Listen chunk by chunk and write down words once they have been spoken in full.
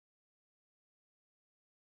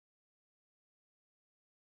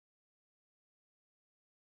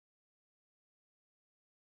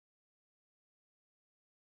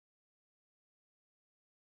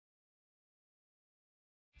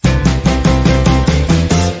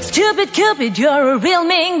Stupid Cupid, you're a real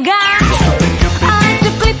mean guy. I like to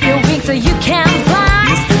clip your wings so you can fly.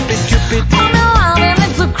 I'm in love and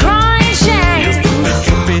it's a crying shame.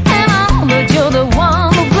 And I know that you're the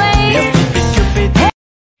one who plays.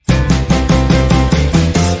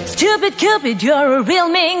 Stupid Cupid, you're a real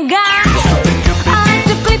mean guy. I like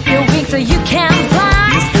to clip your wings so you can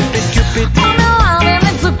fly. I'm in love and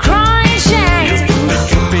it's a crying shame.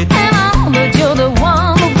 And I know that you're the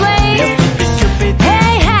one who plays.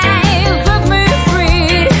 Hey, hey, set me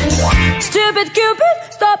free. Stupid Cupid,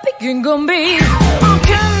 stop picking on me. I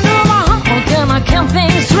can't do my homework and I can't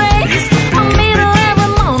think straight. I meet her every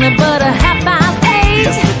morning but a 8:30.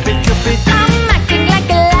 I'm acting like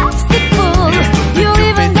a lovesick fool. You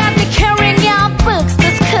even got me carrying your books to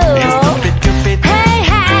school. Hey,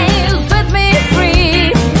 hey, set me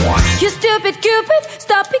free. You stupid Cupid,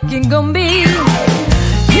 stop picking on me.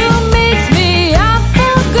 You mix me up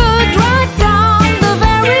for good right from the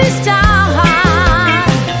very start.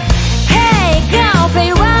 Hey, go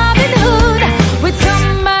play Robin Hood with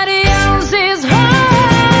somebody else's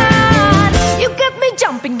heart. You got me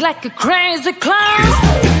jumping like a crazy clown,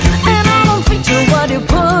 and I don't feature what you're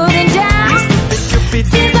putting down.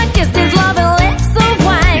 Seems like it's this love and lips of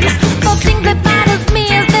wine. The thing that bothers me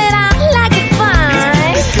is that I like it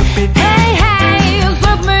fine. Hey, hey, you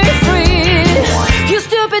set me free. You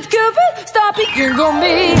stupid Cupid, stop picking on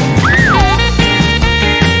me.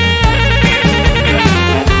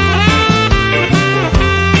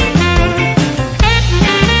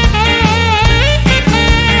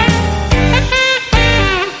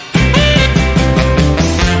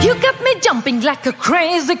 You got me jumping like a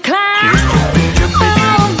crazy clown, but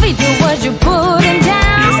I don't feature what you're putting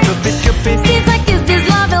down. Seems like it's this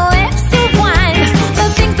love and lips of wine. The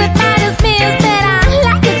things that bothers me is that I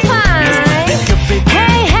like it fine.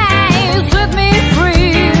 Hey, hey, set me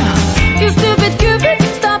free. You stupid Cupid,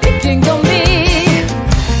 stop picking on me.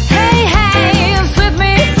 Hey, hey, set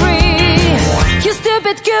me free. You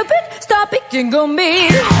stupid Cupid, stop picking on me.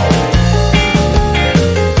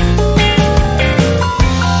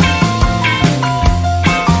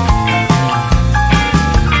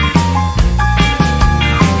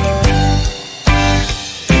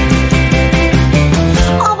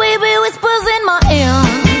 Oh, baby, whispers in my ear.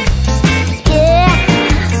 Yeah,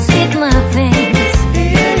 sweet nothings.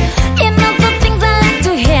 You know the things I like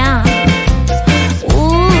to hear.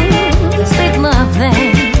 Ooh, sweet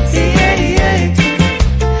nothings.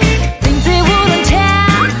 Things they wouldn't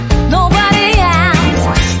tell nobody else.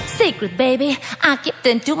 Secret, baby, I keep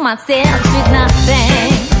them to myself. Sweet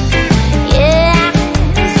nothings. Yeah,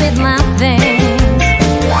 sweet nothings.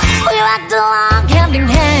 We walked along hand in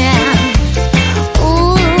hand.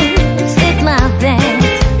 Ooh, sweet nothings.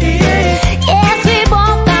 Yes, we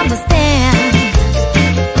both understand.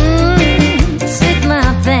 Sweet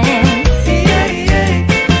nothings.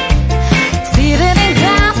 Sitting in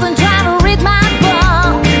class and trying to read my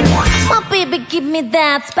book. My baby, give me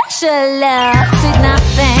that special love. Sweet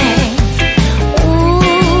nothings. Ooh,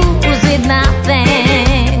 sweet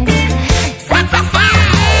nothings.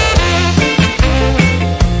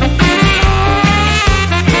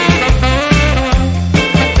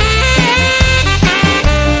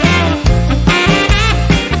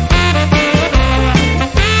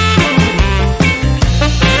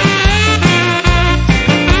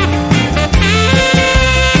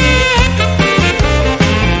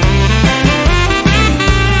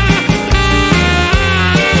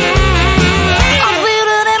 I'm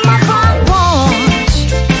seated in my front porch.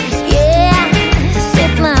 Yeah,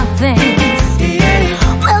 sweet nothings.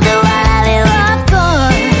 We'll do whatever, of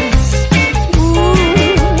course. Ooh,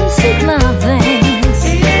 sweet nothings.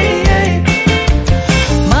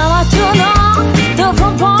 Mama, turn on the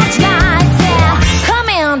front porch lights. Yeah, come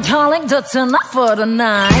in, darling, that's enough for the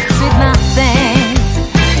night. Sweet nothings.